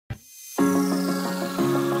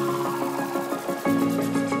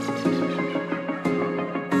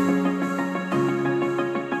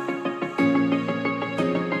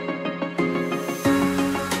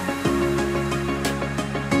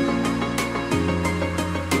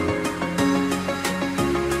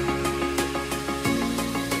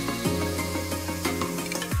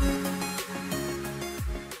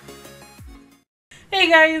Hey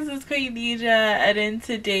guys, it's Queendija, and in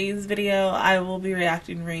today's video, I will be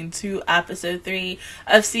reacting to episode 3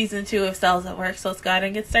 of season 2 of Cells at Work. So let's go ahead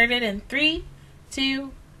and get started in 3,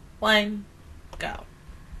 2, 1, go.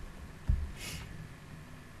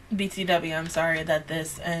 BTW, I'm sorry that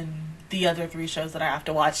this and the other 3 shows that I have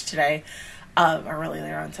to watch today, or really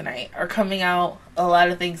later on tonight, are coming out. A lot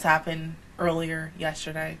of things happened earlier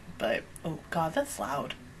yesterday, but oh god, that's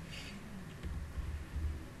loud.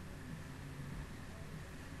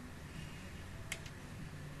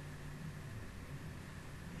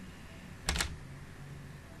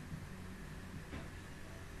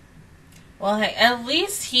 Well, hey, at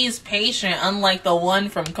least he's patient, unlike the one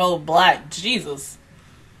from Code Black. Jesus.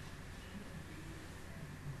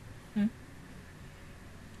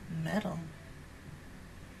 Metal.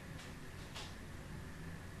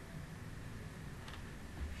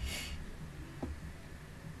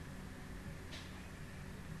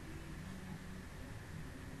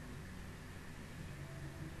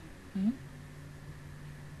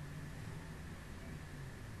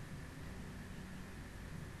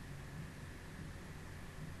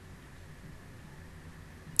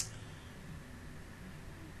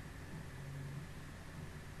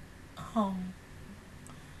 Oh.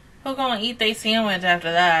 Who gonna eat their sandwich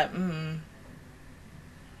after that?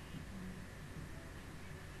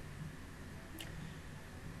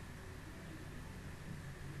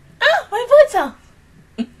 Ah, my pizza!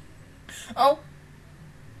 Oh.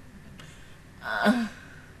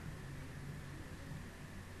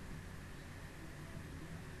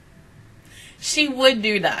 She would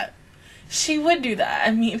do that. She would do that.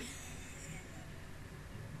 I mean...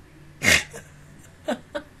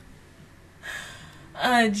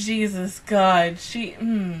 Jesus God. She,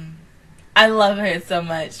 I love her so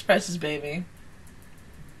much. Precious baby.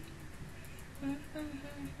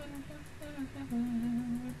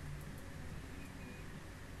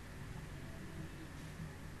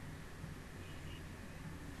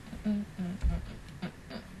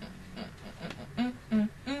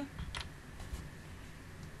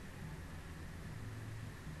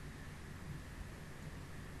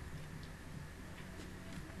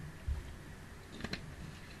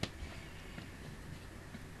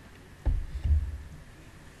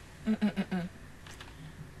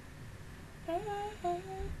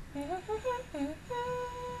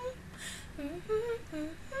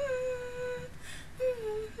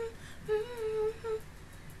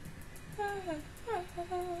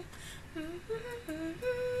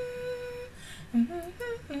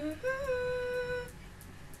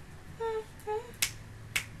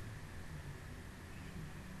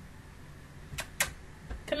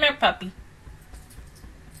 Come here, puppy.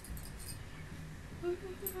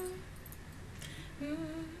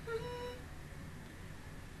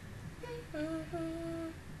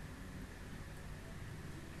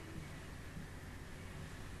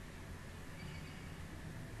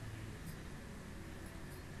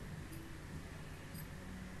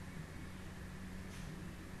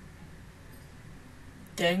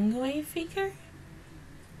 Dengue fever?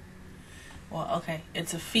 Well, okay,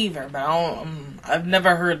 it's a fever, but I've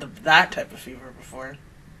never heard of that type of fever before.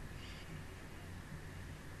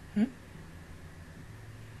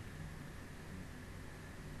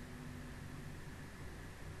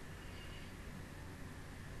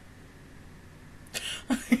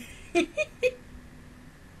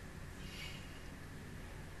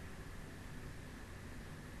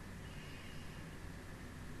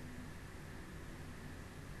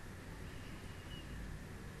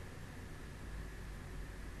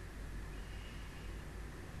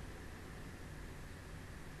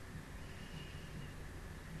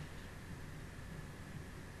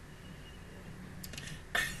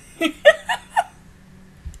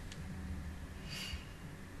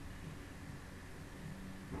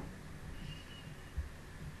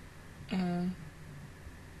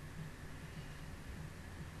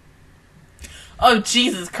 Oh,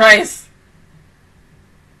 Jesus Christ.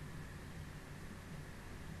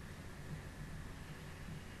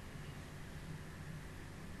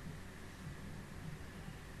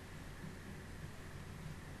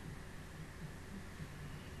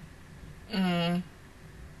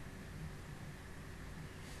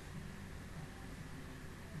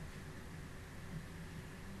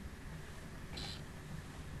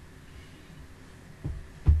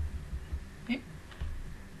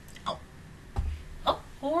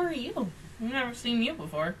 Who are you? I've never seen you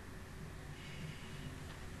before.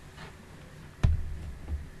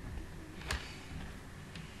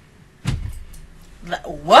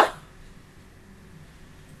 What?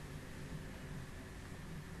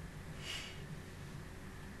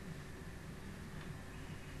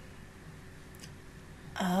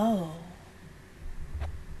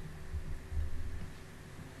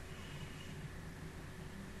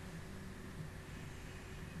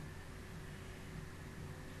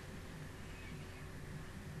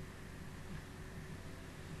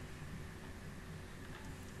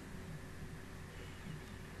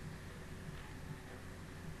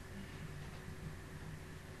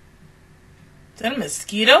 that a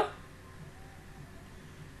mosquito?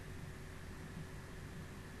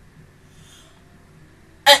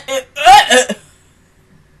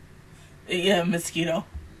 Yeah, mosquito.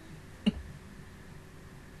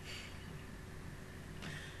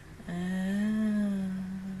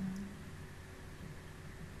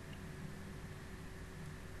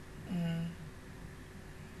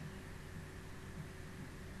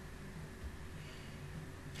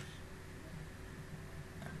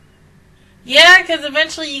 Yeah, because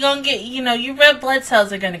eventually you're going to get, you know, your red blood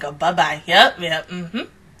cells are going to go bye-bye. Yep,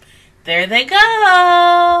 there they go.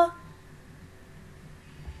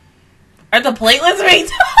 Are the platelets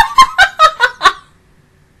raised?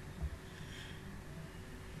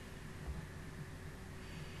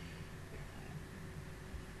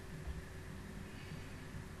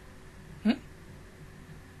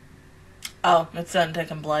 Oh, it's done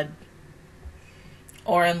taking blood.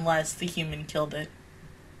 Or unless the human killed it.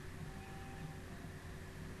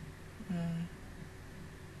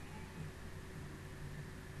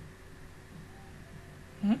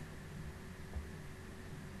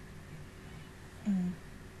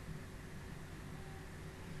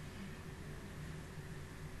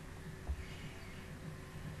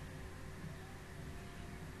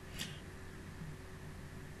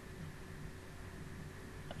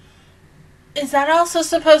 Is that also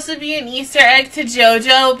supposed to be an Easter egg to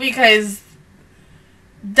JoJo? Because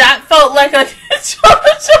that felt like a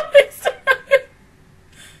JoJo Easter egg.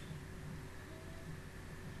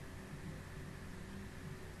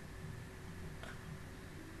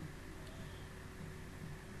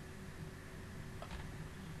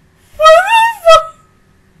 What the fuck?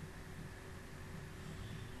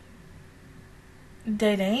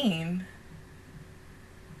 Dang.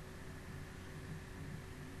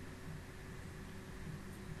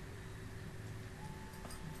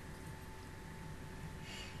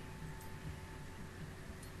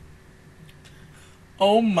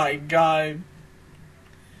 Oh my god.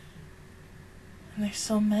 And there's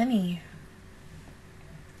so many.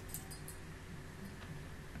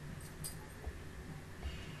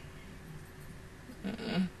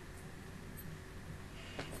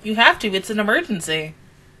 You have to, it's an emergency.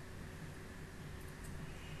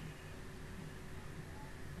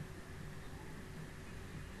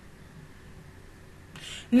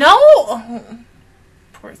 No! Oh,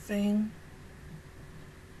 poor thing.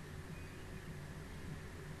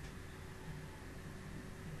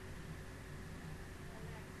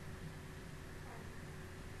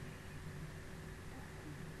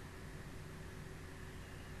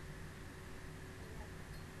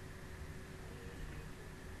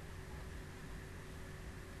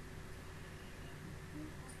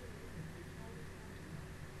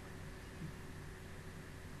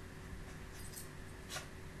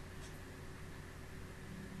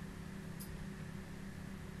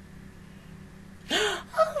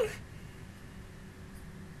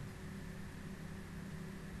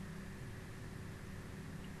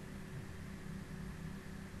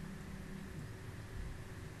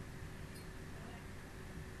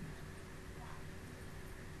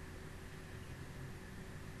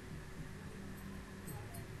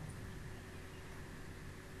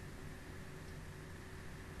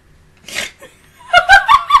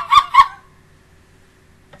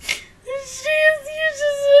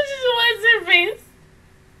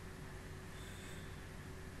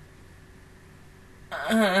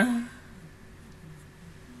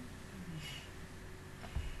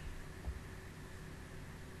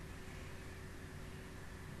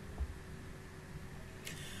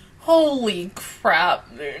 Holy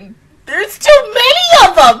crap, dude. There's too many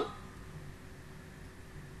of them!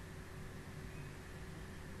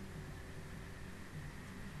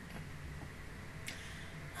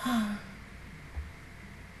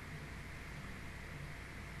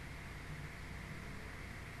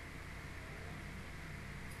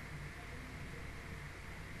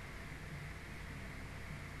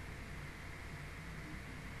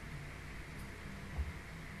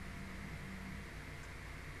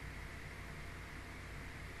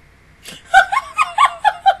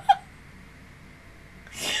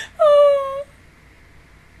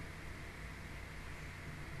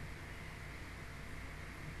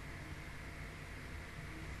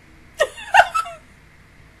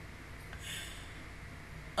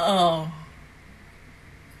 Oh.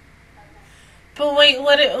 But wait,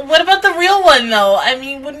 what about the real one though? I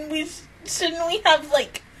mean, shouldn't we have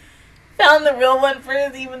like found the real one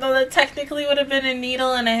first, even though that technically would have been a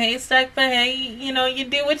needle in a haystack, but hey, you know, you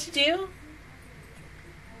do what you do.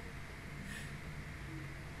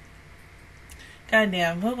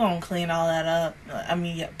 Goddamn, who gonna clean all that up? I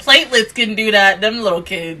mean, yeah, platelets can do that, them little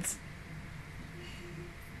kids.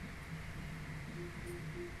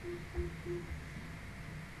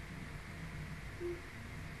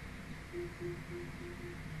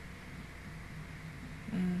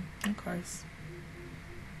 course.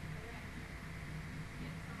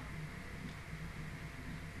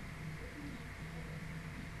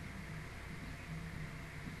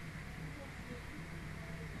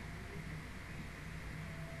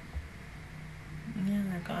 Yeah,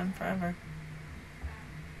 they're gone forever.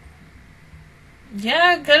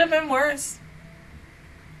 Yeah, it could have been worse.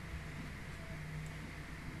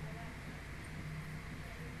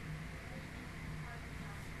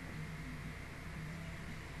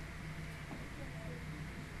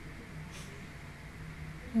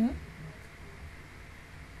 Hmm?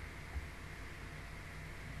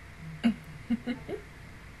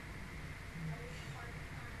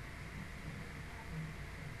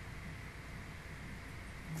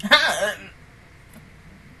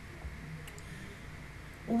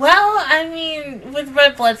 Well, I mean, with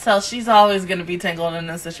red blood cells, she's always going to be tangled in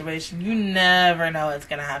a situation. You never know what's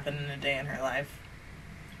going to happen in a day in her life.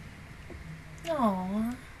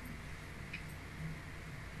 Aww.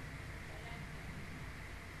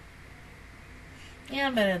 Yeah,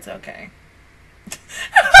 but it's okay.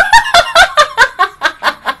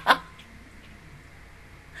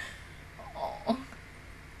 Oh.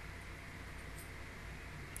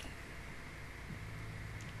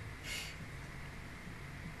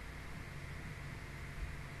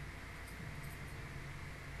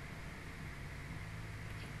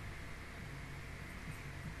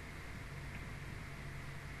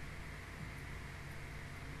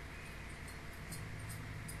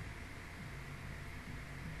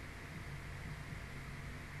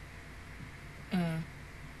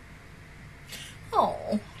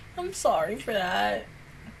 Oh, I'm sorry for that.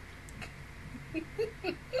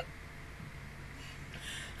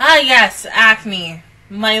 Ah, yes, acne.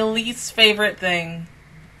 My least favorite thing.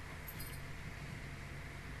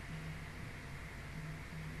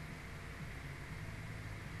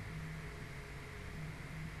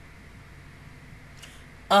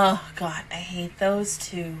 Oh, God, I hate those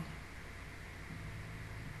too.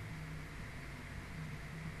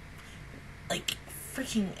 Like,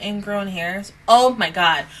 freaking ingrown hairs. Oh my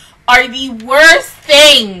God. Are the worst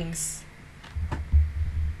things.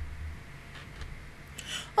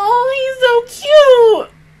 Oh, he's so cute.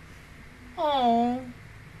 Oh.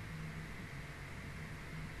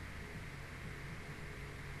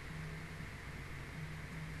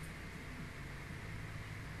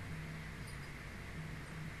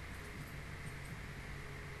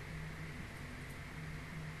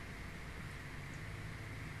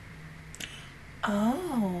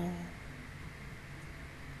 Oh.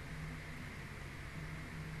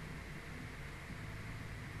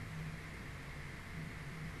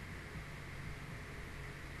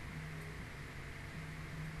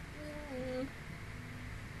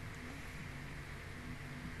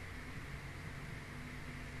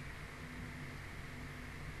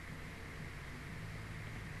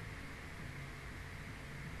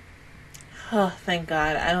 Oh, thank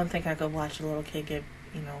God. I don't think I could watch a little kid get,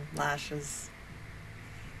 lashes.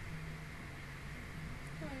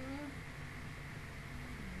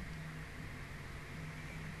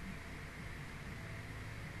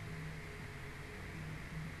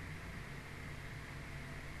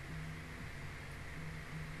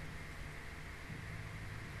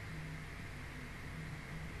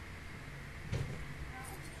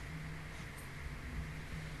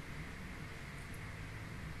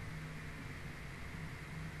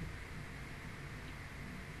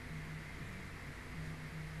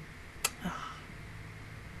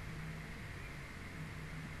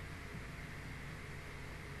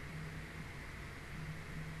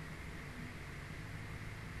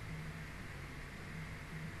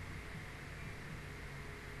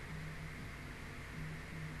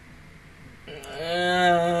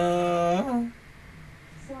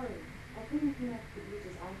 Sorry, I couldn't connect the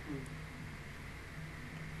Bluetooth icon.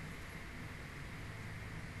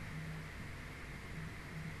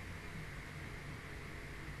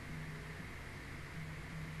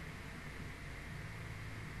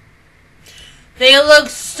 They look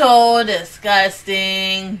so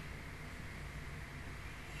disgusting.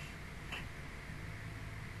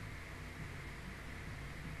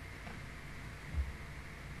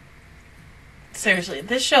 Seriously,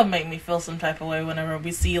 this show made me feel some type of way whenever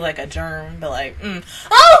we see like a germ, but like,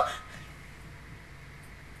 oh!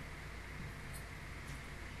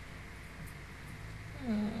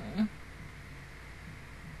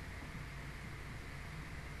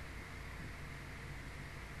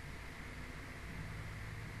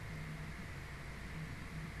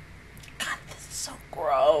 God, this is so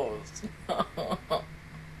gross.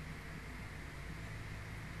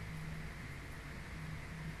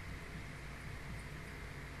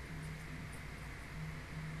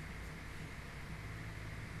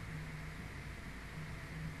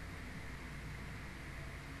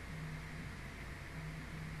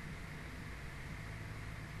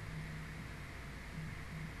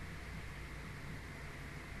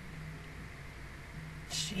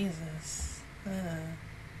 Jesus.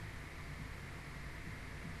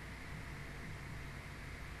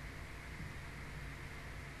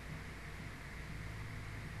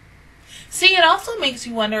 See, it also makes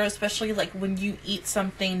you wonder, especially like when you eat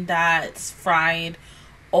something that's fried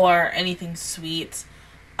or anything sweet,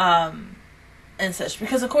 and such.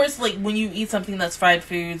 Because of course, like when you eat something that's fried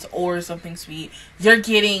foods or something sweet, you're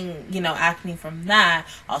getting, you know, acne from that.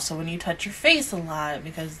 Also, when you touch your face a lot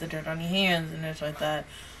because the dirt on your hands and things like that.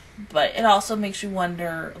 But it also makes you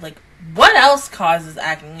wonder, like, what else causes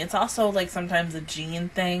acne? It's also like sometimes a gene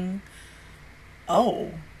thing.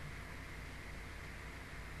 Oh.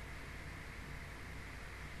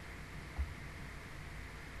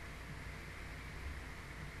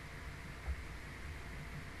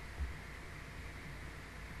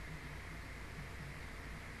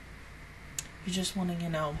 You just want to, you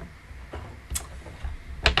know,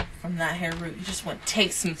 from that hair root, you just want to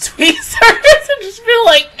take some tweezers and just be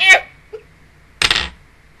like,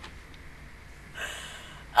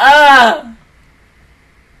 Oh.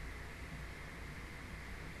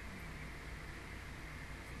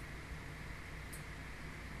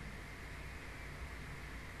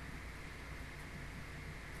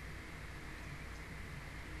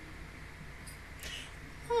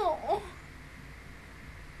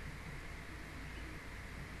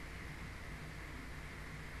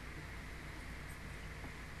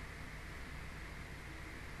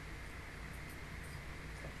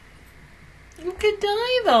 You could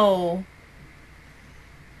die, though.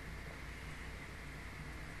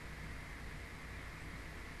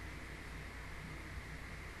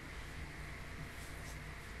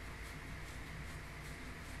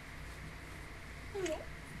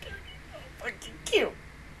 Fucking cute.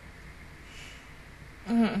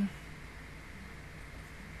 Mm-hmm.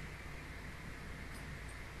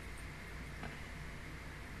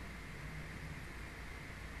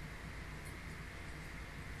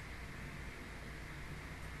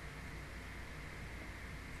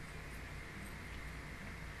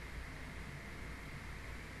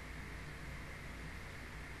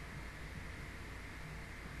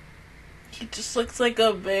 He just looks like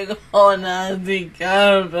a big old nasty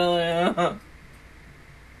caterpillar.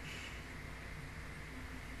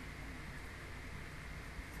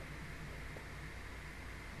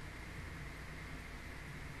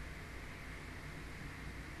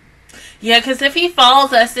 Yeah, because if he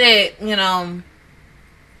falls, that's it, you know.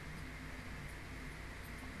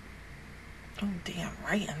 Oh, damn,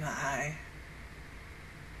 right in the eye.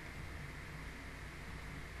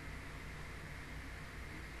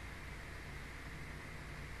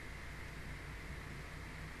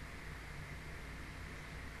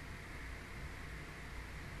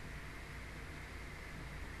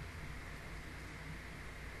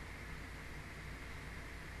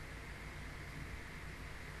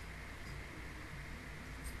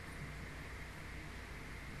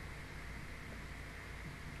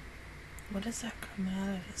 What does that come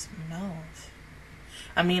out of his mouth?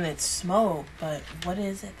 I mean, it's smoke, but what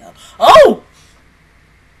is it, though? Oh!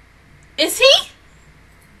 Is he?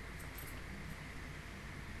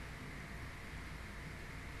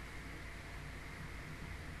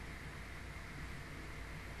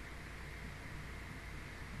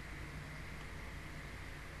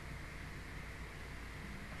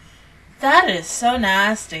 That is so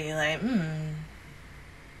nasty. Like,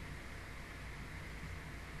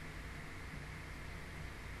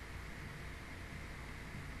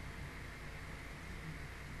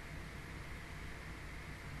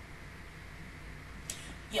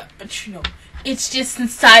 Yeah, but you know, it's just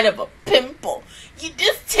inside of a pimple. You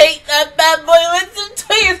just take that bad boy with some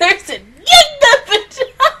tweezers and yank that bitch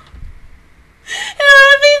out. It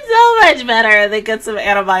would be so much better if they get some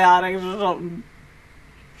antibiotics or something.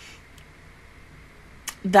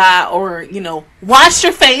 That, or, you know, wash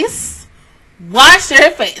your face. Wash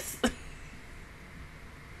your face.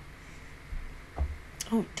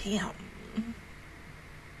 Oh, damn.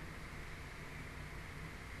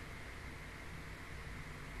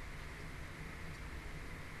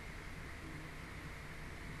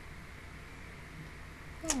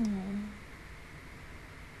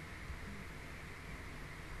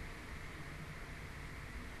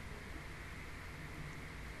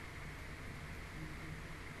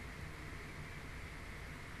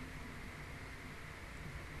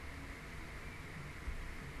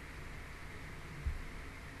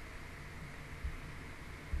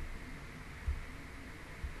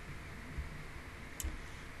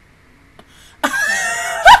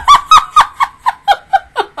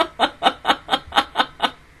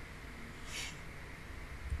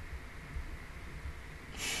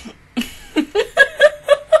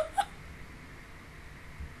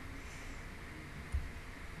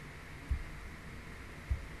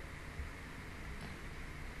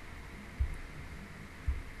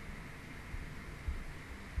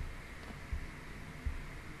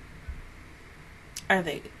 Are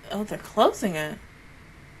they? Oh, they're closing it.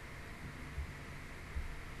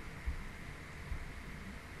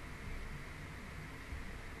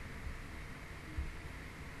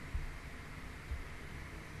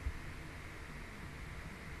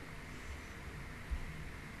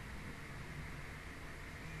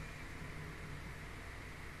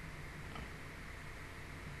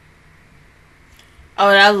 Oh,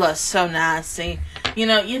 that looks so nasty. You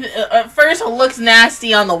know, at first it looks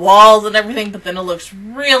nasty on the walls and everything, but then it looks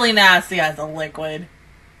really nasty as a liquid.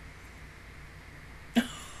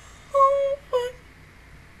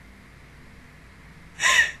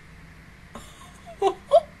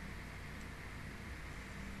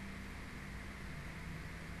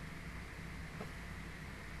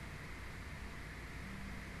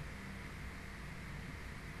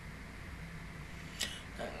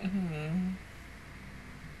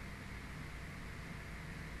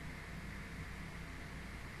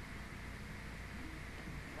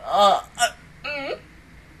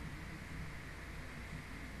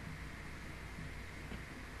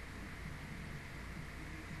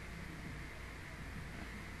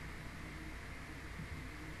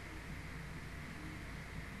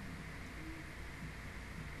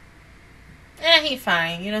 He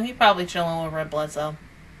fine. You know, he probably chilling with red blood cell.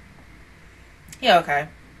 Yeah, okay.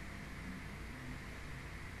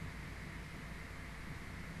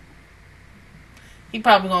 He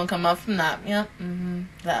probably gonna come up from that. Yep.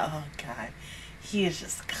 Oh, God. He is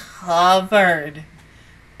just covered.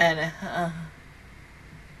 And, oh,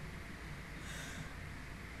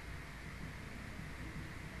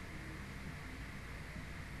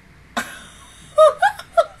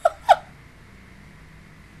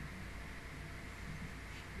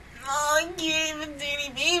 give him Danny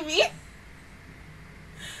baby.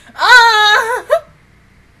 Ah!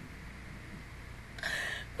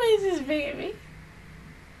 Where's his baby?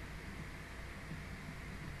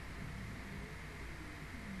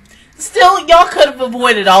 Still, y'all could have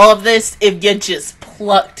avoided all of this if you just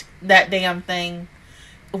plucked that damn thing.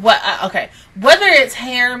 Okay. Whether it's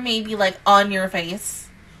hair maybe like on your face,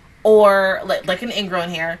 or like an ingrown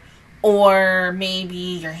hair, or maybe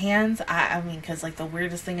your hands. I mean, because like the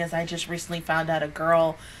weirdest thing is I just recently found out a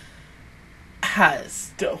girl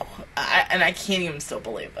has, and I can't even still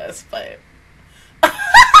believe this, but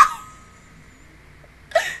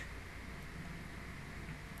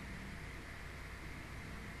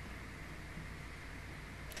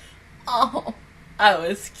oh, that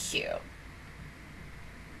was cute.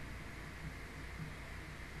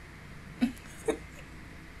 He's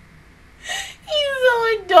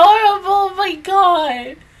so adorable, oh my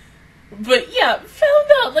god. But yeah,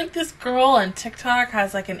 found out like this girl on TikTok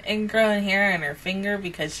has like an ingrown hair in her finger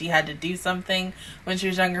because she had to do something when she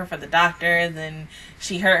was younger for the doctor. Then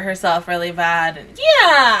she hurt herself really bad. And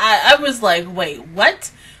yeah, I was like, wait,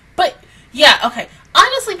 what? But yeah, okay.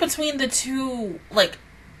 Honestly, between the two like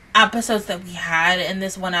episodes that we had in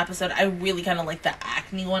this one episode, I really kind of like the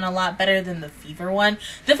acne one a lot better than the fever one.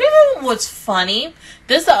 The fever one was funny.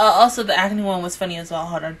 This also the acne one was funny as well.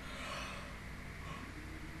 Hold on.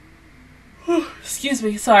 Excuse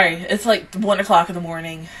me, sorry. It's like 1 o'clock in the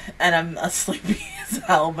morning and I'm sleepy as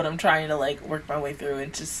hell, but I'm trying to like work my way through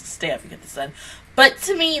and just stay up and get this done. But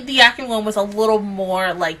to me, the acne one was a little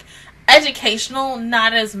more like educational,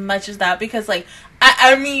 not as much as that, because like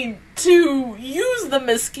I mean, to use the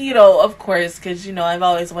mosquito, of course, because, you know, I've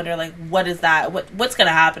always wondered, like, what is that? What's going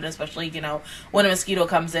to happen, especially, you know, when a mosquito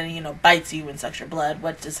comes in and, you know, bites you and sucks your blood?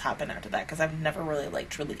 What just happened after that? Because I've never really, like,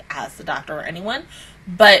 truly asked the doctor or anyone.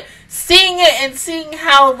 But seeing it and seeing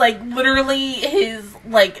how, like, literally his,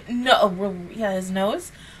 like, his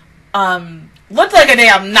nose, looked like a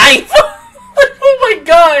damn knife. Oh my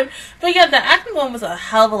god. But yeah, the acne one was a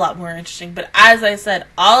hell of a lot more interesting. But as I said,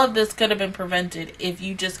 all of this could have been prevented if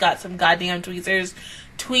you just got some goddamn tweezers,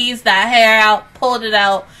 tweezed that hair out, pulled it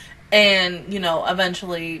out, and, you know,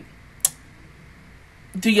 eventually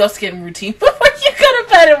do your skin routine before you go to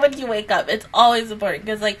bed and when you wake up. It's always important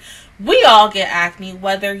because, like, we all get acne,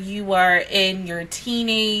 whether you are in your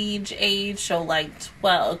teenage age, so like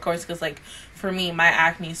 12, of course, because, like, for me, my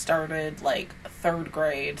acne started, like, 3rd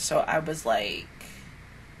grade, so I was, like,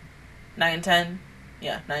 9, 10.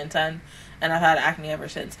 Yeah, 9, 10. And I've had acne ever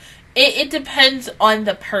since. It depends on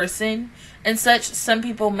the person and such. Some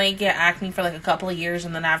people may get acne for, like, a couple of years,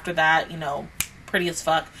 and then after that, you know, pretty as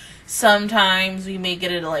fuck. Sometimes we may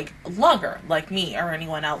get it, like, longer, like me or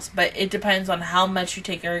anyone else. But it depends on how much you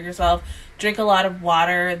take care of yourself. Drink a lot of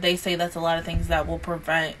water. They say that's a lot of things that will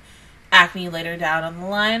prevent acne later down on the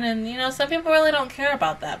line, and you know, some people really don't care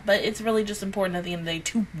about that, but it's really just important at the end of the day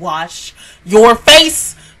to wash your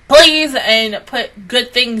face please, and put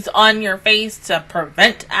good things on your face to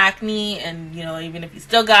prevent acne. And, you know, even if you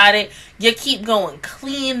still got it, you keep going.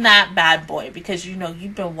 Clean that bad boy, because, you know,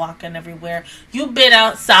 you've been walking everywhere. You've been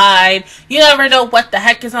outside. You never know what the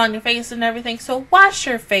heck is on your face and everything. So wash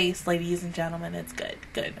your face, ladies and gentlemen. It's good.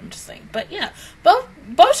 Good. I'm just saying. But, yeah, both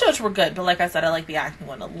shows were good. But like I said, I like the acne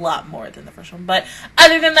one a lot more than the first one. But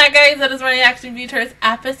other than that, guys, that is my reaction view towards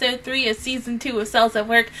episode 3 of season 2 of Cells at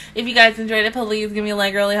Work. If you guys enjoyed it, please give me a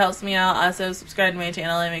like. It really helps me out. Also, subscribe to my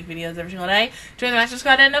channel. I make videos every single day. Join the Master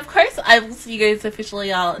Squad. And, of course, I will see you guys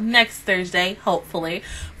officially all next Thursday, hopefully,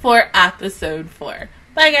 for episode 4.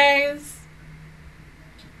 Bye, guys.